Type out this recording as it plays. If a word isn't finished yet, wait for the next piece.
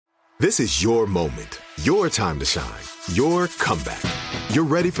This is your moment, your time to shine, your comeback. You're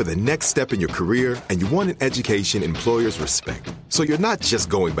ready for the next step in your career, and you want an education employers respect. So you're not just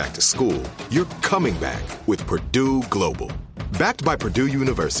going back to school, you're coming back with Purdue Global. Backed by Purdue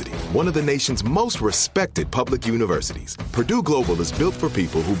University, one of the nation's most respected public universities, Purdue Global is built for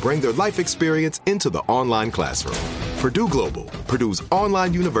people who bring their life experience into the online classroom. Purdue Global, Purdue's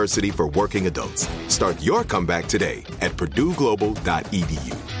online university for working adults. Start your comeback today at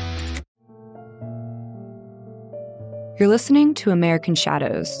purdueglobal.edu. You're listening to American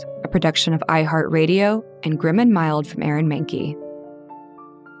Shadows, a production of iHeartRadio and Grim and Mild from Aaron Mahnke.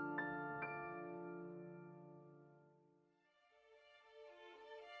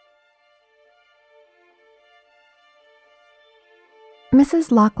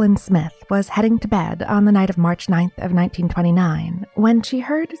 Mrs. Lachlan Smith was heading to bed on the night of March 9th of 1929 when she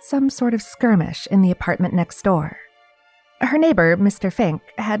heard some sort of skirmish in the apartment next door. Her neighbor, Mr. Fink,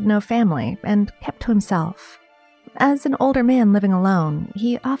 had no family and kept to himself. As an older man living alone,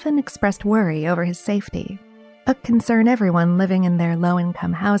 he often expressed worry over his safety, a concern everyone living in their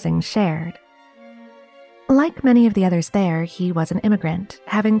low-income housing shared. Like many of the others there, he was an immigrant,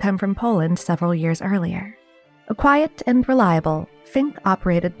 having come from Poland several years earlier. Quiet and reliable, Fink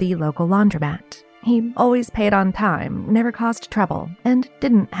operated the local laundromat. He always paid on time, never caused trouble, and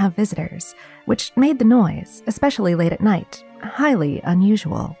didn't have visitors, which made the noise, especially late at night, highly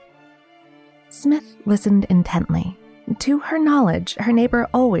unusual. Smith listened intently. To her knowledge, her neighbor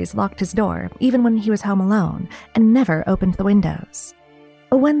always locked his door, even when he was home alone, and never opened the windows.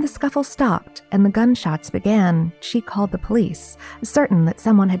 When the scuffle stopped and the gunshots began, she called the police, certain that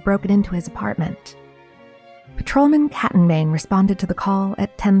someone had broken into his apartment. Patrolman Kattenbane responded to the call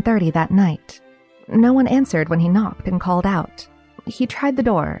at 10:30 that night. No one answered when he knocked and called out. He tried the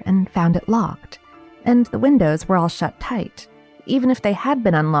door and found it locked, and the windows were all shut tight. Even if they had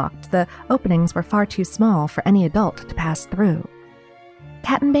been unlocked, the openings were far too small for any adult to pass through.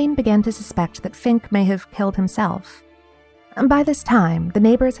 Kattenbane began to suspect that Fink may have killed himself. By this time, the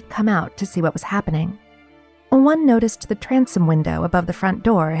neighbors had come out to see what was happening. One noticed the transom window above the front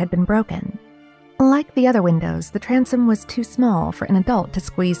door had been broken. Like the other windows, the transom was too small for an adult to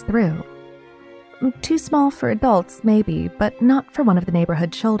squeeze through. Too small for adults, maybe, but not for one of the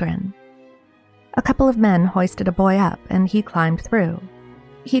neighborhood children. A couple of men hoisted a boy up, and he climbed through.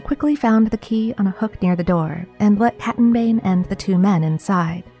 He quickly found the key on a hook near the door and let Kattenbane and the two men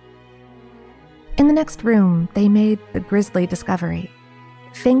inside. In the next room, they made the grisly discovery.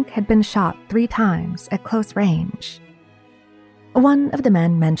 Fink had been shot 3 times at close range. One of the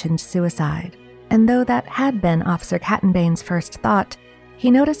men mentioned suicide, and though that had been Officer Kattenbane's first thought, he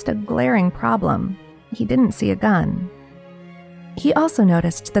noticed a glaring problem. He didn't see a gun. He also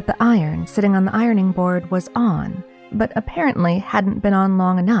noticed that the iron sitting on the ironing board was on, but apparently hadn't been on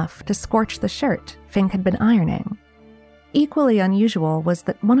long enough to scorch the shirt Fink had been ironing. Equally unusual was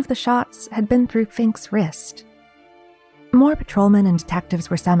that one of the shots had been through Fink's wrist. More patrolmen and detectives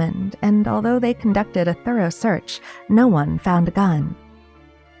were summoned, and although they conducted a thorough search, no one found a gun.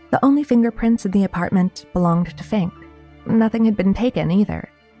 The only fingerprints in the apartment belonged to Fink. Nothing had been taken either.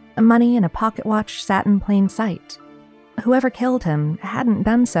 Money and a pocket watch sat in plain sight. Whoever killed him hadn't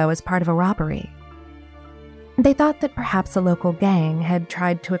done so as part of a robbery. They thought that perhaps a local gang had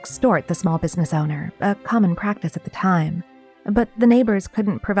tried to extort the small business owner, a common practice at the time, but the neighbors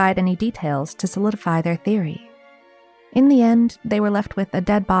couldn't provide any details to solidify their theory. In the end, they were left with a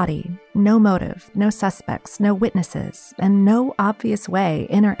dead body, no motive, no suspects, no witnesses, and no obvious way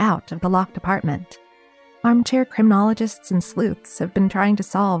in or out of the locked apartment. Armchair criminologists and sleuths have been trying to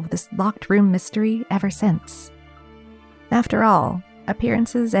solve this locked room mystery ever since. After all,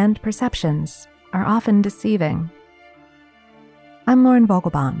 appearances and perceptions are often deceiving. I'm Lauren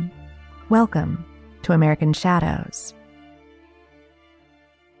Vogelbaum. Welcome to American Shadows.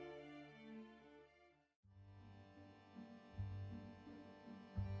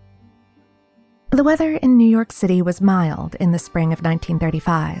 The weather in New York City was mild in the spring of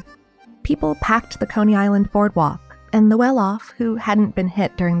 1935. People packed the Coney Island boardwalk, and the well-off who hadn't been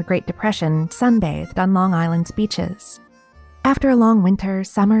hit during the Great Depression sunbathed on Long Island's beaches. After a long winter,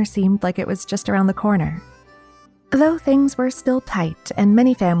 summer seemed like it was just around the corner. Though things were still tight and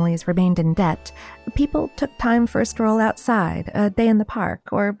many families remained in debt, people took time for a stroll outside, a day in the park,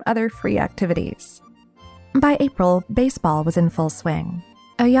 or other free activities. By April, baseball was in full swing.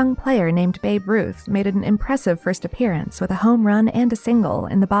 A young player named Babe Ruth made an impressive first appearance with a home run and a single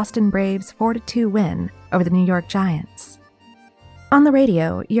in the Boston Braves' 4-2 win over the New York Giants. On the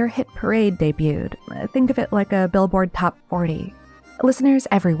radio, Your Hit Parade debuted. Think of it like a Billboard Top 40. Listeners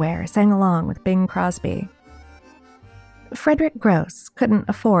everywhere sang along with Bing Crosby. Frederick Gross couldn't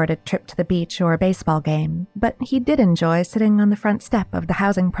afford a trip to the beach or a baseball game, but he did enjoy sitting on the front step of the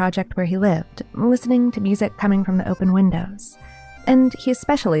housing project where he lived, listening to music coming from the open windows. And he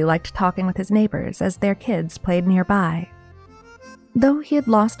especially liked talking with his neighbors as their kids played nearby. Though he had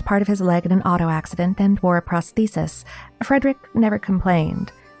lost part of his leg in an auto accident and wore a prosthesis, Frederick never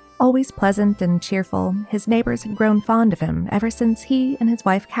complained. Always pleasant and cheerful, his neighbors had grown fond of him ever since he and his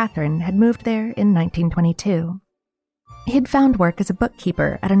wife Catherine had moved there in 1922. He'd found work as a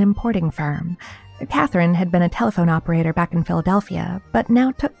bookkeeper at an importing firm. Catherine had been a telephone operator back in Philadelphia, but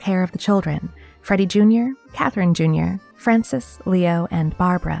now took care of the children, Freddie Jr., Catherine Jr., Francis, Leo, and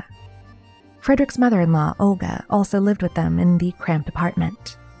Barbara. Frederick's mother-in-law, Olga, also lived with them in the cramped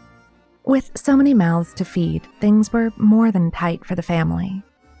apartment. With so many mouths to feed, things were more than tight for the family.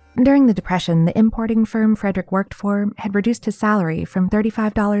 During the Depression, the importing firm Frederick worked for had reduced his salary from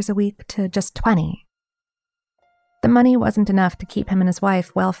 $35 a week to just $20. The money wasn't enough to keep him and his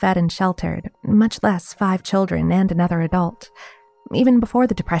wife well-fed and sheltered, much less 5 children and another adult. Even before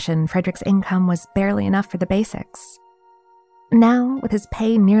the Depression, Frederick's income was barely enough for the basics. Now, with his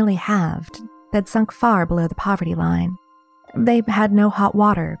pay nearly halved, they'd sunk far below the poverty line. They had no hot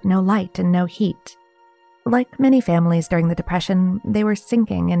water, no light, and no heat. Like many families during the Depression, they were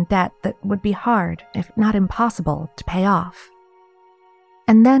sinking in debt that would be hard, if not impossible, to pay off.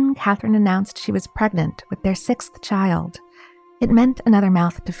 And then Catherine announced she was pregnant with their 6th child. It meant another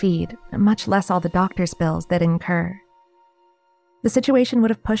mouth to feed, much less all the doctor's bills they'd incur. The situation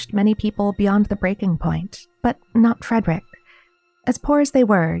would have pushed many people beyond the breaking point, but not Frederick. As poor as they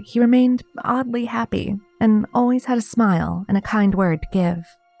were, he remained oddly happy and always had a smile and a kind word to give.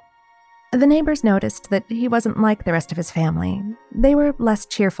 The neighbors noticed that he wasn't like the rest of his family. They were less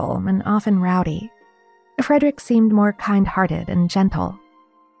cheerful and often rowdy. Frederick seemed more kind-hearted and gentle.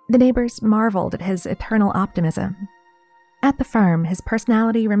 The neighbors marveled at his eternal optimism. At the firm, his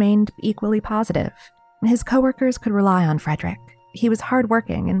personality remained equally positive. His coworkers could rely on Frederick. He was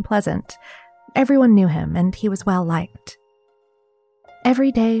hardworking and pleasant. Everyone knew him, and he was well-liked.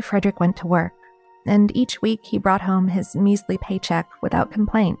 Every day, Frederick went to work, and each week he brought home his measly paycheck without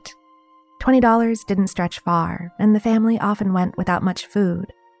complaint. $20 didn't stretch far, and the family often went without much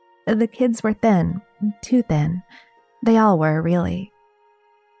food. The kids were thin, too thin. They all were, really.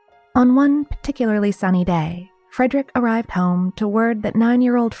 On one particularly sunny day, Frederick arrived home to word that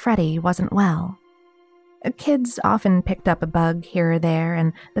 9-year-old Freddie wasn't well. Kids often picked up a bug here or there,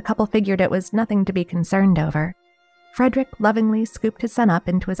 and the couple figured it was nothing to be concerned over. Frederick lovingly scooped his son up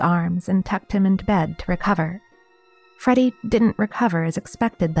into his arms and tucked him into bed to recover. Freddie didn't recover as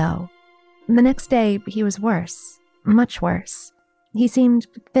expected, though. The next day, he was worse, much worse. He seemed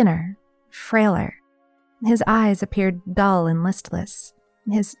thinner, frailer. His eyes appeared dull and listless.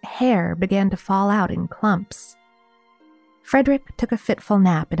 His hair began to fall out in clumps. Frederick took a fitful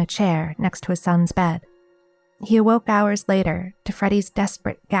nap in a chair next to his son's bed. He awoke hours later to Freddie's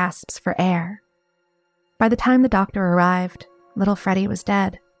desperate gasps for air. By the time the doctor arrived, little Freddie was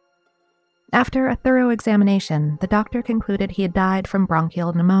dead. After a thorough examination, the doctor concluded he had died from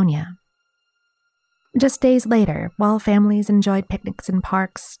bronchial pneumonia. Just days later, while families enjoyed picnics in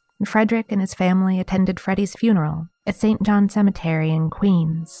parks, Frederick and his family attended Freddie's funeral at St. John Cemetery in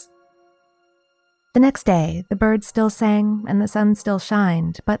Queens. The next day, the birds still sang and the sun still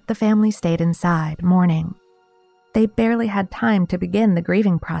shined, but the family stayed inside, mourning. They barely had time to begin the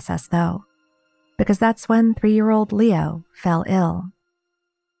grieving process, though, because that's when 3-year-old Leo fell ill.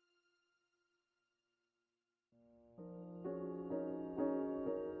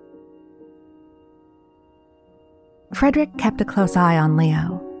 Frederick kept a close eye on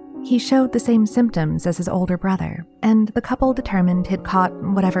Leo. He showed the same symptoms as his older brother, and the couple determined he'd caught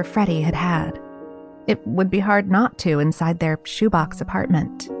whatever Freddie had had. It would be hard not to inside their shoebox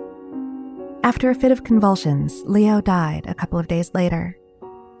apartment. After a fit of convulsions, Leo died a couple of days later.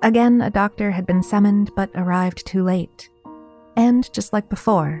 Again, a doctor had been summoned but arrived too late. And just like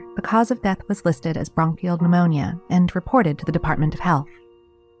before, the cause of death was listed as bronchial pneumonia and reported to the Department of Health.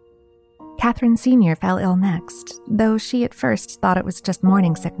 Catherine Sr. fell ill next, though she at first thought it was just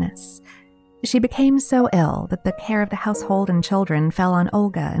morning sickness. She became so ill that the care of the household and children fell on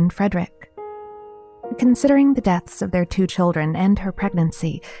Olga and Frederick. Considering the deaths of their 2 children and her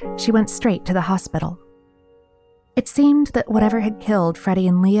pregnancy, she went straight to the hospital. It seemed that whatever had killed Freddie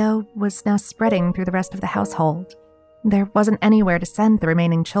and Leo was now spreading through the rest of the household. There wasn't anywhere to send the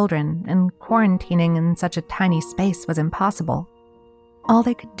remaining children, and quarantining in such a tiny space was impossible. All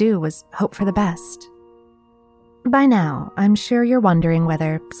they could do was hope for the best. By now, I'm sure you're wondering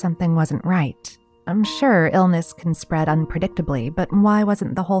whether something wasn't right. I'm sure illness can spread unpredictably, but why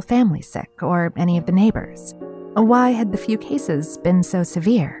wasn't the whole family sick, or any of the neighbors? Why had the few cases been so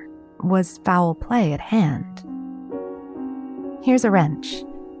severe? Was foul play at hand? Here's a wrench.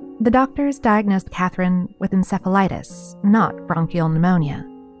 The doctors diagnosed Catherine with encephalitis, not bronchial pneumonia.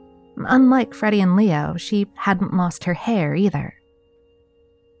 Unlike Freddie and Leo, she hadn't lost her hair either.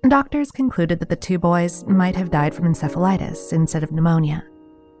 Doctors concluded that the two boys might have died from encephalitis instead of pneumonia.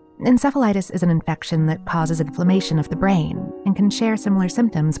 Encephalitis is an infection that causes inflammation of the brain and can share similar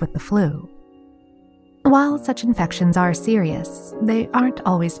symptoms with the flu. While such infections are serious, they aren't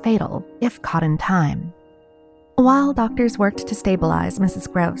always fatal if caught in time. While doctors worked to stabilize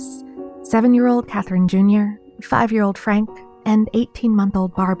Mrs. Gross, 7-year-old Catherine Jr., 5-year-old Frank, and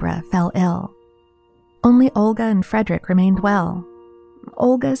 18-month-old Barbara fell ill. Only Olga and Frederick remained well.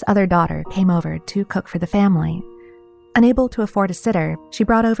 Olga's other daughter came over to cook for the family. Unable to afford a sitter, she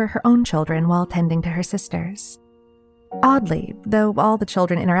brought over her own children while tending to her sisters. Oddly, though all the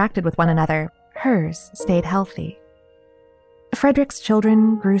children interacted with one another, hers stayed healthy. Frederick's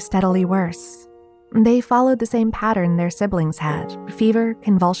children grew steadily worse. They followed the same pattern their siblings had: fever,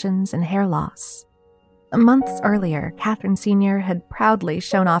 convulsions, and hair loss. Months earlier, Catherine Sr. had proudly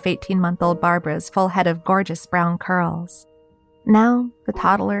shown off 18-month-old Barbara's full head of gorgeous brown curls. Now, the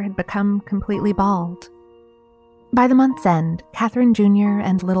toddler had become completely bald. By the month's end, Catherine Jr.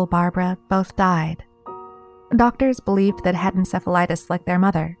 and little Barbara both died. Doctors believed that had encephalitis like their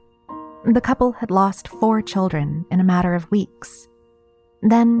mother. The couple had lost 4 children in a matter of weeks.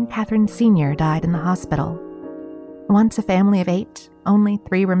 Then Catherine Sr. died in the hospital. Once a family of 8, only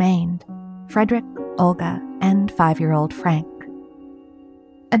 3 remained: Frederick, Olga, and 5-year-old Frank.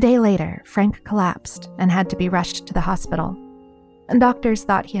 A day later, Frank collapsed and had to be rushed to the hospital. Doctors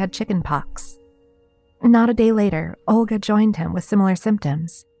thought he had chickenpox. Not a day later, Olga joined him with similar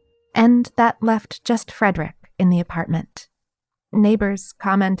symptoms, and that left just Frederick in the apartment. Neighbors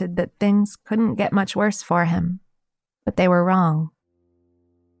commented that things couldn't get much worse for him, but they were wrong.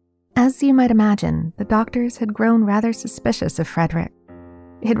 As you might imagine, the doctors had grown rather suspicious of Frederick.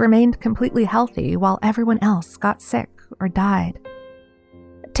 He had remained completely healthy while everyone else got sick or died.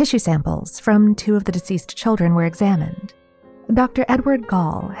 Tissue samples from 2 of the deceased children were examined. Dr. Edward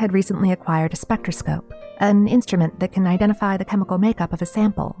Gall had recently acquired a spectroscope, an instrument that can identify the chemical makeup of a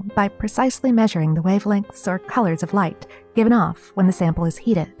sample by precisely measuring the wavelengths or colors of light given off when the sample is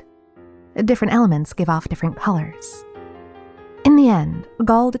heated. Different elements give off different colors. In the end,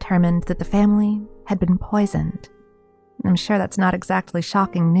 Gall determined that the family had been poisoned. I'm sure that's not exactly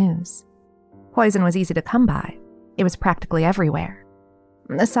shocking news. Poison was easy to come by. It was practically everywhere.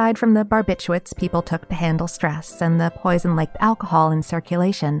 Aside from the barbiturates people took to handle stress and the poison-laced alcohol in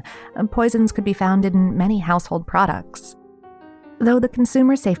circulation, poisons could be found in many household products. Though the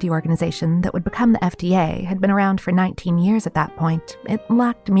Consumer Safety Organization that would become the FDA had been around for 19 years at that point, it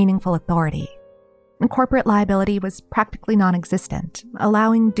lacked meaningful authority. Corporate liability was practically non-existent,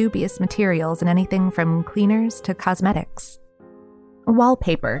 allowing dubious materials in anything from cleaners to cosmetics.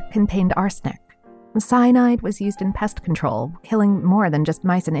 Wallpaper contained arsenic. Cyanide was used in pest control, killing more than just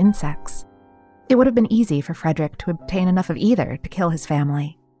mice and insects. It would have been easy for Frederick to obtain enough of either to kill his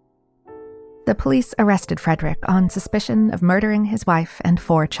family. The police arrested Frederick on suspicion of murdering his wife and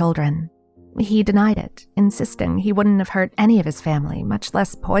 4 children. He denied it, insisting he wouldn't have hurt any of his family, much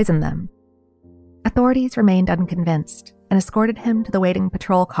less poisoned them. Authorities remained unconvinced and escorted him to the waiting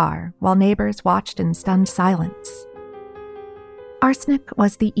patrol car while neighbors watched in stunned silence. Arsenic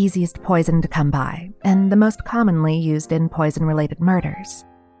was the easiest poison to come by and the most commonly used in poison-related murders.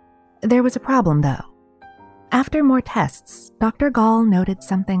 There was a problem, though. After more tests, Dr. Gall noted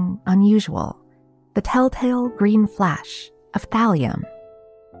something unusual: the telltale green flash of thallium.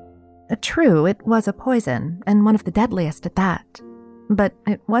 True, it was a poison, and one of the deadliest at that. But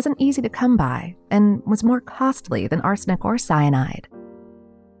it wasn't easy to come by, and was more costly than arsenic or cyanide.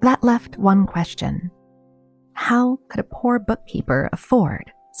 That left one question: how could a poor bookkeeper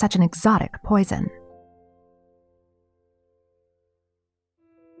afford such an exotic poison?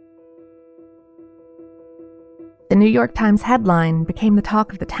 The New York Times headline became the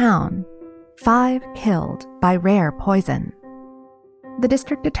talk of the town: 5 killed by rare poison. The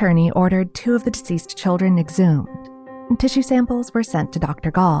district attorney ordered 2 of the deceased children exhumed. Tissue samples were sent to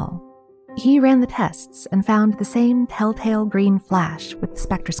Dr. Gall. He ran the tests and found the same telltale green flash with the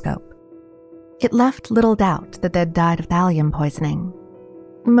spectroscope. It left little doubt that they'd died of thallium poisoning.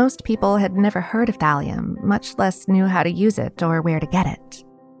 Most people had never heard of thallium, much less knew how to use it or where to get it.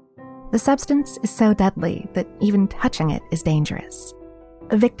 The substance is so deadly that even touching it is dangerous.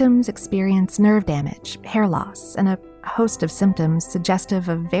 Victims experience nerve damage, hair loss, and a host of symptoms suggestive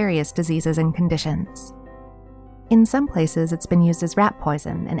of various diseases and conditions. In some places, it's been used as rat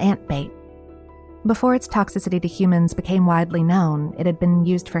poison and ant bait. Before its toxicity to humans became widely known, it had been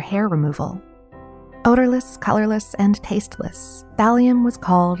used for hair removal. Odorless, colorless, and tasteless, thallium was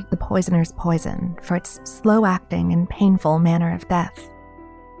called the poisoner's poison for its slow-acting and painful manner of death.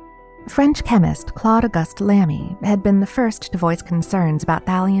 French chemist Claude-Auguste Lamy had been the first to voice concerns about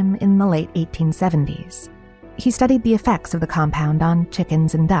thallium in the late 1870s. He studied the effects of the compound on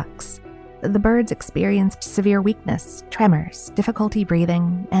chickens and ducks. The birds experienced severe weakness, tremors, difficulty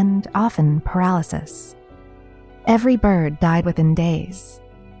breathing, and often paralysis. Every bird died within days.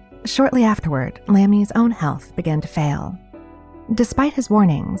 Shortly afterward, Lamy's own health began to fail. Despite his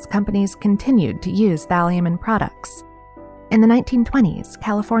warnings, companies continued to use thallium in products. In the 1920s,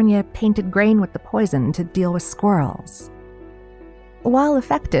 California painted grain with the poison to deal with squirrels. While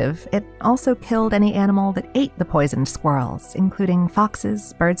effective, it also killed any animal that ate the poisoned squirrels, including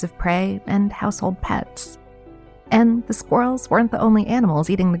foxes, birds of prey, and household pets. And the squirrels weren't the only animals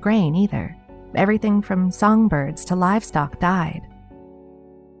eating the grain either. Everything from songbirds to livestock died.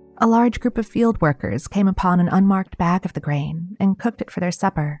 A large group of field workers came upon an unmarked bag of the grain and cooked it for their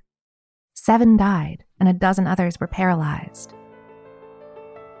supper. 7 died, and a dozen others were paralyzed.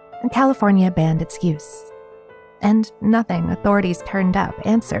 California banned its use. And nothing authorities turned up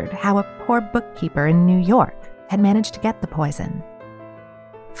answered how a poor bookkeeper in New York had managed to get the poison.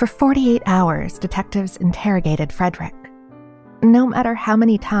 For 48 hours, detectives interrogated Frederick. No matter how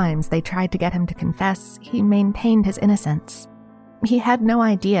many times they tried to get him to confess, he maintained his innocence. He had no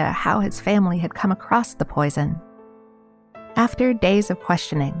idea how his family had come across the poison. After days of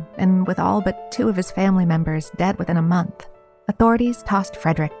questioning, and with all but 2 of his family members dead within a month, authorities tossed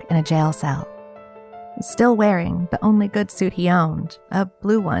Frederick in a jail cell. Still wearing the only good suit he owned, a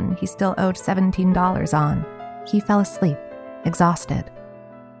blue one he still owed $17 on, he fell asleep, exhausted.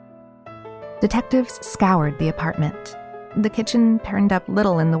 Detectives scoured the apartment. The kitchen turned up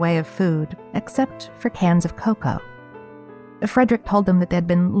little in the way of food, except for cans of cocoa. Frederick told them that they'd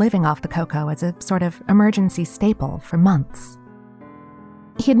been living off the cocoa as a sort of emergency staple for months.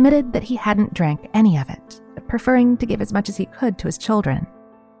 He admitted that he hadn't drank any of it, preferring to give as much as he could to his children.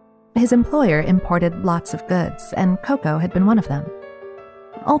 His employer imported lots of goods, and cocoa had been one of them.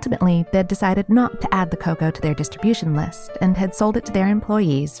 Ultimately, they'd decided not to add the cocoa to their distribution list and had sold it to their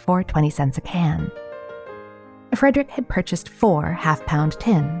employees for 20 cents a can. Frederick had purchased 4 half-pound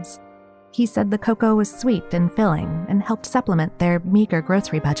tins. He said the cocoa was sweet and filling and helped supplement their meager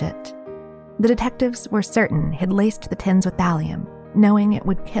grocery budget. The detectives were certain he'd laced the tins with thallium, knowing it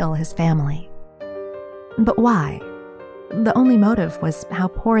would kill his family. But why? The only motive was how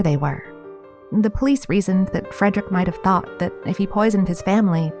poor they were. The police reasoned that Frederick might have thought that if he poisoned his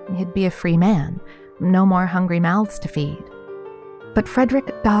family, he'd be a free man, no more hungry mouths to feed. But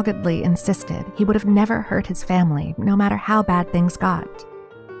Frederick doggedly insisted he would have never hurt his family, no matter how bad things got.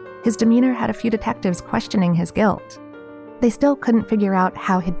 His demeanor had a few detectives questioning his guilt. They still couldn't figure out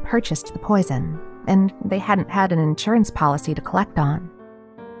how he'd purchased the poison, and they hadn't had an insurance policy to collect on.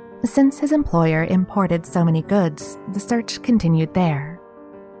 Since his employer imported so many goods, the search continued there.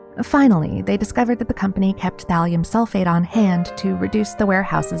 Finally, they discovered that the company kept thallium sulfate on hand to reduce the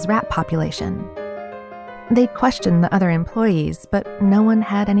warehouse's rat population. They questioned the other employees, but no one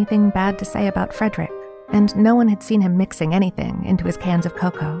had anything bad to say about Frederick, and no one had seen him mixing anything into his cans of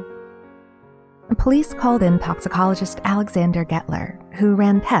cocoa. Police called in toxicologist Alexander Gettler, who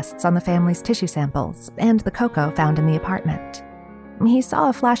ran tests on the family's tissue samples and the cocoa found in the apartment. He saw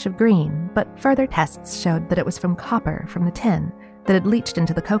a flash of green, but further tests showed that it was from copper from the tin that had leached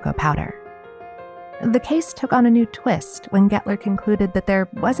into the cocoa powder. The case took on a new twist when Gettler concluded that there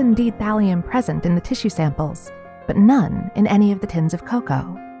was indeed thallium present in the tissue samples, but none in any of the tins of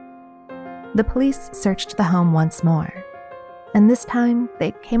cocoa. The police searched the home once more, and this time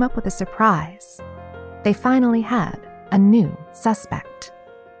they came up with a surprise. They finally had a new suspect.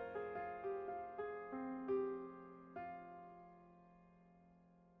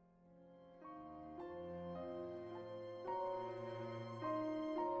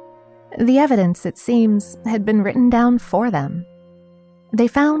 The evidence, it seems, had been written down for them. They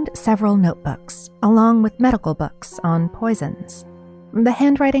found several notebooks, along with medical books on poisons. The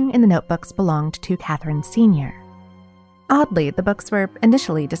handwriting in the notebooks belonged to Catherine Sr. Oddly, the books were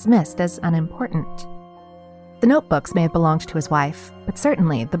initially dismissed as unimportant. The notebooks may have belonged to his wife, but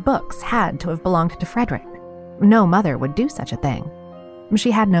certainly the books had to have belonged to Frederick. No mother would do such a thing. She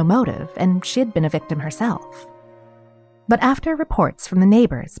had no motive, and she'd been a victim herself. But after reports from the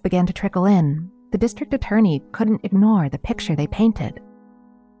neighbors began to trickle in, the district attorney couldn't ignore the picture they painted.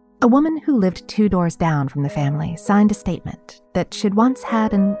 A woman who lived 2 doors down from the family signed a statement that she'd once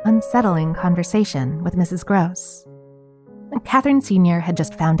had an unsettling conversation with Mrs. Gross. Catherine Sr. had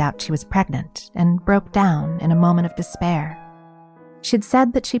just found out she was pregnant and broke down in a moment of despair. She'd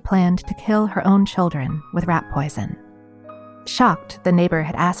said that she planned to kill her own children with rat poison. Shocked, the neighbor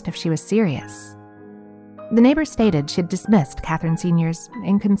had asked if she was serious. The neighbor stated she'd dismissed Catherine Sr.'s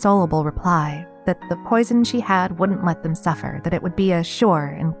inconsolable reply that the poison she had wouldn't let them suffer, that it would be a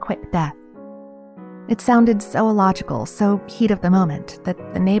sure and quick death. It sounded so illogical, so heat of the moment,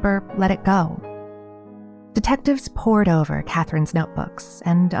 that the neighbor let it go. Detectives pored over Catherine's notebooks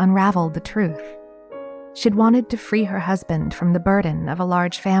and unraveled the truth. She'd wanted to free her husband from the burden of a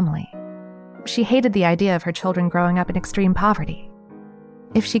large family. She hated the idea of her children growing up in extreme poverty.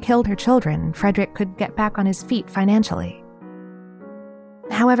 If she killed her children, Frederick could get back on his feet financially.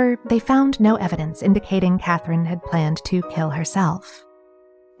 However, they found no evidence indicating Catherine had planned to kill herself.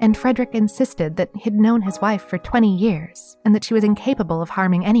 And Frederick insisted that he'd known his wife for 20 years and that she was incapable of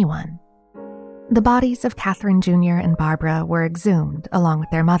harming anyone. The bodies of Catherine Jr. and Barbara were exhumed along with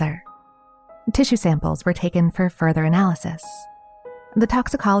their mother. Tissue samples were taken for further analysis. The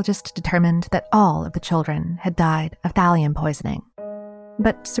toxicologist determined that all of the children had died of thallium poisoning.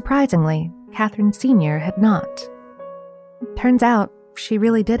 But surprisingly, Catherine Sr. had not. Turns out, she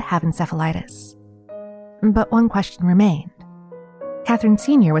really did have encephalitis. But one question remained. Catherine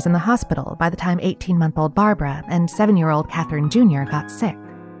Sr. was in the hospital by the time 18-month-old Barbara and 7-year-old Catherine Jr. got sick.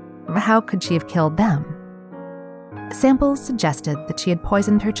 How could she have killed them? Samples suggested that she had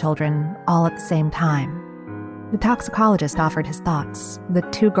poisoned her children all at the same time. The toxicologist offered his thoughts. The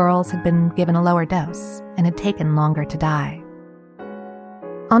 2 girls had been given a lower dose and had taken longer to die.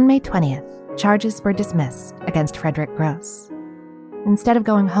 On May 20th, charges were dismissed against Frederick Gross. Instead of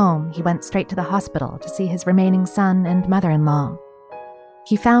going home, he went straight to the hospital to see his remaining son and mother-in-law.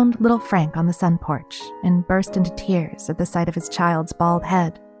 He found little Frank on the sun porch and burst into tears at the sight of his child's bald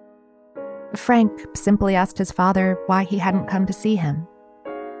head. Frank simply asked his father why he hadn't come to see him.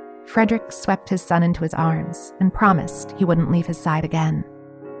 Frederick swept his son into his arms and promised he wouldn't leave his side again.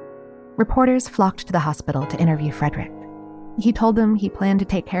 Reporters flocked to the hospital to interview Frederick. He told them he planned to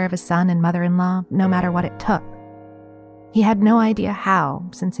take care of his son and mother-in-law no matter what it took. He had no idea how,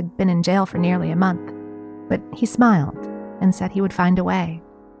 since he'd been in jail for nearly a month, but he smiled and said he would find a way.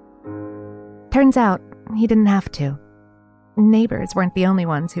 Turns out, he didn't have to. Neighbors weren't the only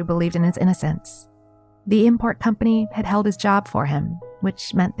ones who believed in his innocence. The import company had held his job for him,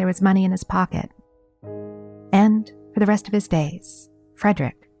 which meant there was money in his pocket. And for the rest of his days,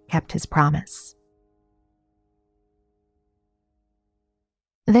 Frederick kept his promise.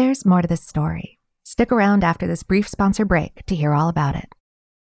 There's more to this story. Stick around after this brief sponsor break to hear all about it.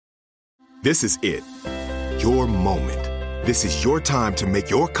 This is it. Your moment. This is your time to make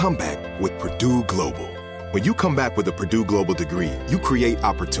your comeback with Purdue Global. When you come back with a Purdue Global degree, you create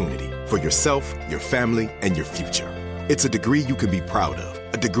opportunity for yourself, your family, and your future. It's a degree you can be proud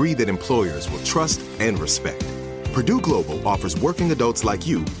of, a degree that employers will trust and respect. Purdue Global offers working adults like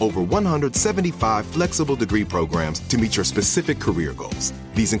you over 175 flexible degree programs to meet your specific career goals.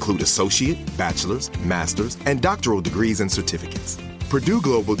 These include associate, bachelor's, master's, and doctoral degrees and certificates. Purdue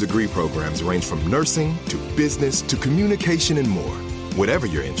Global degree programs range from nursing to business to communication and more. Whatever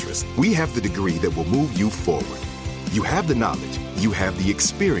your interest, we have the degree that will move you forward. You have the knowledge, you have the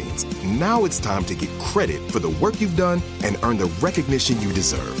experience. Now it's time to get credit for the work you've done and earn the recognition you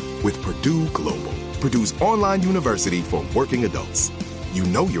deserve with Purdue Global, Purdue's online university for working adults. You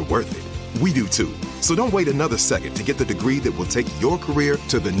know you're worth it. We do too. So don't wait another second to get the degree that will take your career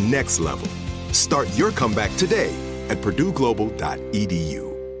to the next level. Start your comeback today at purdueglobal.edu.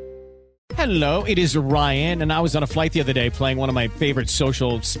 Hello, it is Ryan, and I was on a flight the other day playing one of my favorite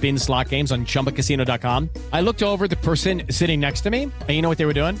social spin slot games on ChumbaCasino.com. I looked over at the person sitting next to me, and you know what they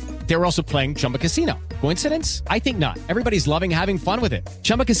were doing? They were also playing Chumba Casino. Coincidence? I think not. Everybody's loving having fun with it.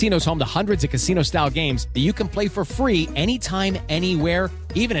 Chumba Casino is home to hundreds of casino-style games that you can play for free anytime, anywhere,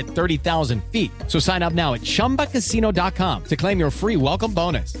 even at 30,000 feet. So sign up now at ChumbaCasino.com to claim your free welcome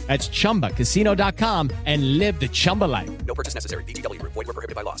bonus. That's ChumbaCasino.com and live the Chumba life. No purchase necessary. VGW. Void where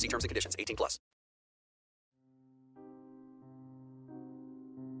prohibited by law. See terms and conditions. 18+.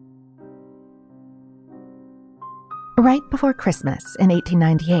 Right before Christmas in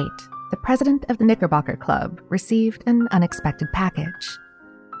 1898, the president of the Knickerbocker Club received an unexpected package.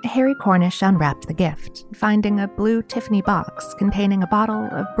 Harry Cornish unwrapped the gift, finding a blue Tiffany box containing a bottle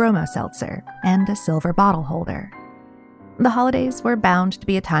of bromo seltzer and a silver bottle holder. The holidays were bound to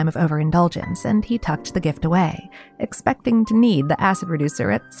be a time of overindulgence, and he tucked the gift away, expecting to need the acid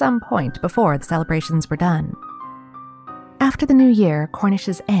reducer at some point before the celebrations were done. After the new year,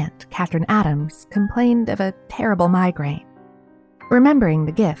 Cornish's aunt, Catherine Adams, complained of a terrible migraine. Remembering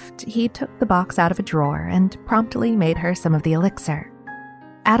the gift, he took the box out of a drawer and promptly made her some of the elixir.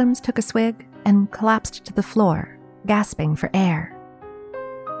 Adams took a swig and collapsed to the floor, gasping for air.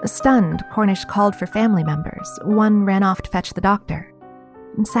 Stunned, Cornish called for family members. One ran off to fetch the doctor.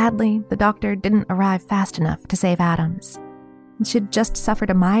 Sadly, the doctor didn't arrive fast enough to save Adams. She'd just suffered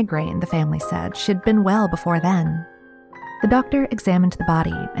a migraine, the family said. She'd been well before then. The doctor examined the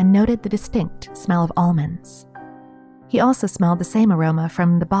body and noted the distinct smell of almonds. He also smelled the same aroma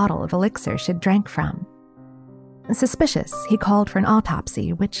from the bottle of elixir she'd drank from. Suspicious, he called for an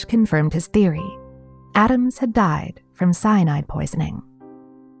autopsy, which confirmed his theory. Adams had died from cyanide poisoning.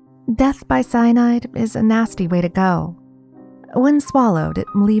 Death by cyanide is a nasty way to go. When swallowed, it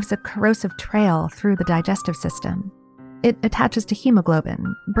leaves a corrosive trail through the digestive system. It attaches to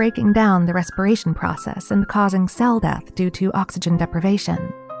hemoglobin, breaking down the respiration process and causing cell death due to oxygen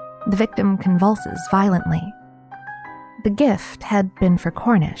deprivation. The victim convulses violently. The gift had been for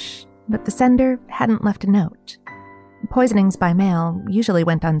Cornish, but the sender hadn't left a note. Poisonings by mail usually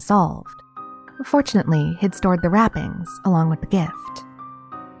went unsolved. Fortunately, he'd stored the wrappings along with the gift.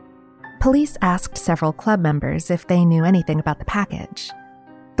 Police asked several club members if they knew anything about the package.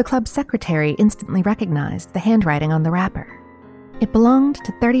 The club secretary instantly recognized the handwriting on the wrapper. It belonged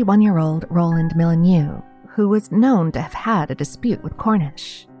to 31-year-old Roland Molyneux, who was known to have had a dispute with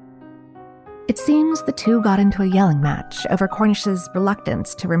Cornish. It seems the two got into a yelling match over Cornish's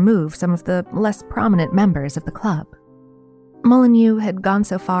reluctance to remove some of the less prominent members of the club. Molyneux had gone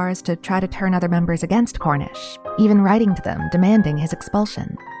so far as to try to turn other members against Cornish, even writing to them demanding his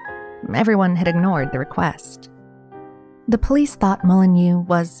expulsion. Everyone had ignored the request. The police thought Molyneux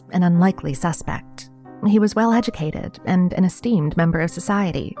was an unlikely suspect. He was well-educated and an esteemed member of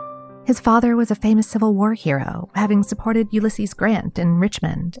society. His father was a famous Civil War hero, having supported Ulysses Grant in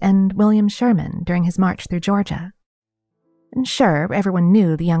Richmond and William Sherman during his march through Georgia. And sure, everyone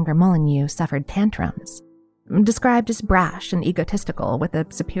knew the younger Molyneux suffered tantrums. Described as brash and egotistical with a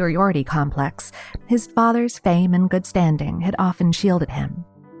superiority complex, his father's fame and good standing had often shielded him,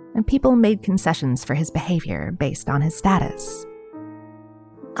 and people made concessions for his behavior based on his status.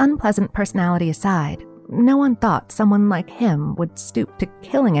 Unpleasant personality aside, no one thought someone like him would stoop to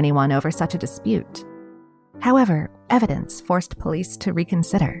killing anyone over such a dispute. However, evidence forced police to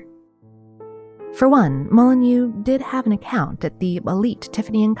reconsider. For one, Molyneux did have an account at the elite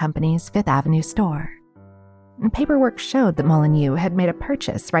Tiffany & Company's Fifth Avenue store. Paperwork showed that Molyneux had made a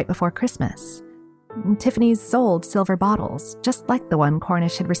purchase right before Christmas. Tiffany's sold silver bottles, just like the one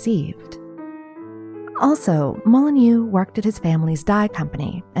Cornish had received. Also, Molyneux worked at his family's dye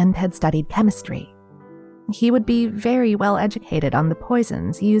company and had studied chemistry. He would be very well educated on the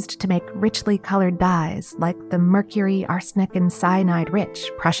poisons used to make richly colored dyes like the mercury, arsenic, and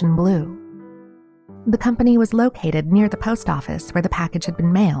cyanide-rich Prussian blue. The company was located near the post office where the package had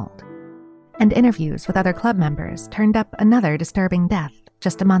been mailed, and interviews with other club members turned up another disturbing death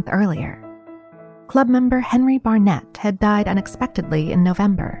just a month earlier. Club member Henry Barnett had died unexpectedly in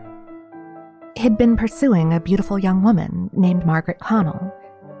November. He'd been pursuing a beautiful young woman named Margaret Connell.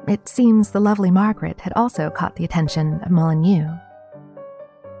 It seems the lovely Margaret had also caught the attention of Molyneux.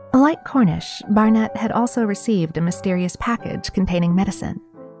 Like Cornish, Barnett had also received a mysterious package containing medicine.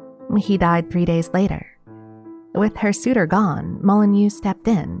 He died 3 days later. With her suitor gone, Molyneux stepped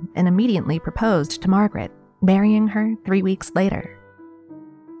in and immediately proposed to Margaret, marrying her 3 weeks later.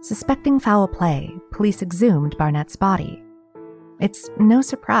 Suspecting foul play, police exhumed Barnett's body. It's no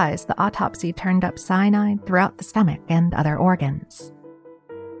surprise the autopsy turned up cyanide throughout the stomach and other organs.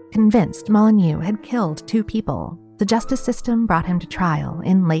 Convinced Molyneux had killed 2 people, the justice system brought him to trial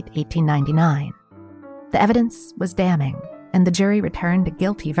in late 1899. The evidence was damning, and the jury returned a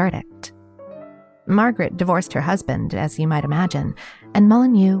guilty verdict. Margaret divorced her husband, as you might imagine, and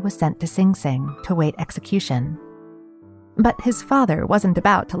Molyneux was sent to Sing Sing to await execution. But his father wasn't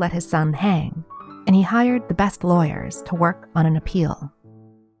about to let his son hang, and he hired the best lawyers to work on an appeal.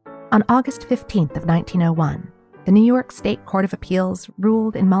 On August 15th of 1901, the New York State Court of Appeals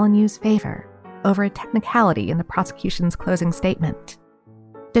ruled in Molyneux's favor over a technicality in the prosecution's closing statement.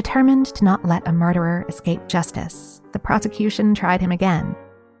 Determined to not let a murderer escape justice, the prosecution tried him again,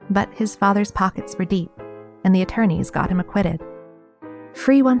 but his father's pockets were deep, and the attorneys got him acquitted.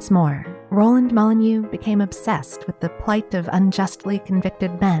 Free once more, Roland Molyneux became obsessed with the plight of unjustly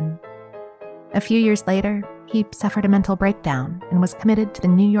convicted men. A few years later, he suffered a mental breakdown and was committed to the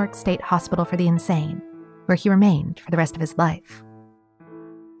New York State Hospital for the Insane, where he remained for the rest of his life.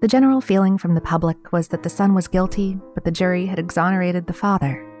 The general feeling from the public was that the son was guilty, but the jury had exonerated the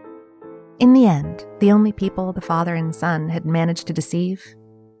father. In the end, the only people the father and son had managed to deceive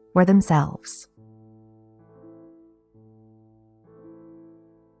were themselves.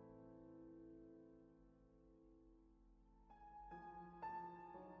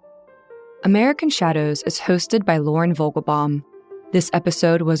 American Shadows is hosted by Lauren Vogelbaum. This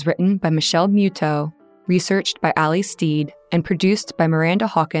episode was written by Michelle Muto, researched by Ali Steed, and produced by Miranda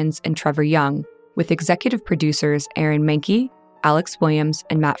Hawkins and Trevor Young, with executive producers Aaron Mahnke, Alex Williams,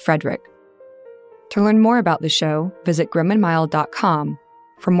 and Matt Frederick. To learn more about the show, visit grimandmild.com.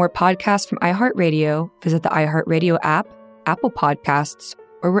 For more podcasts from iHeartRadio, visit the iHeartRadio app, Apple Podcasts,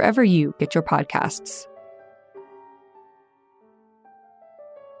 or wherever you get your podcasts.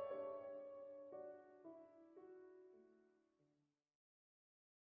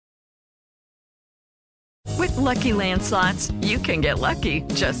 With Lucky Land Slots, you can get lucky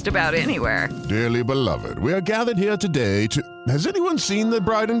just about anywhere. Dearly beloved, we are gathered here today to... Has anyone seen the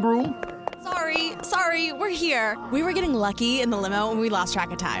bride and groom? Sorry, we're here. We were getting lucky in the limo and we lost track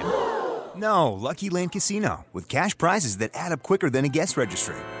of time. No, Lucky Land Casino, with cash prizes that add up quicker than a guest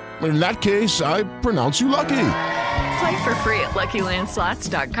registry. In that case, I pronounce you lucky. Play for free at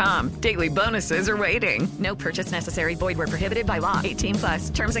LuckyLandSlots.com. Daily bonuses are waiting. No purchase necessary. Void where prohibited by law.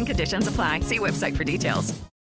 18+. Terms and conditions apply. See website for details.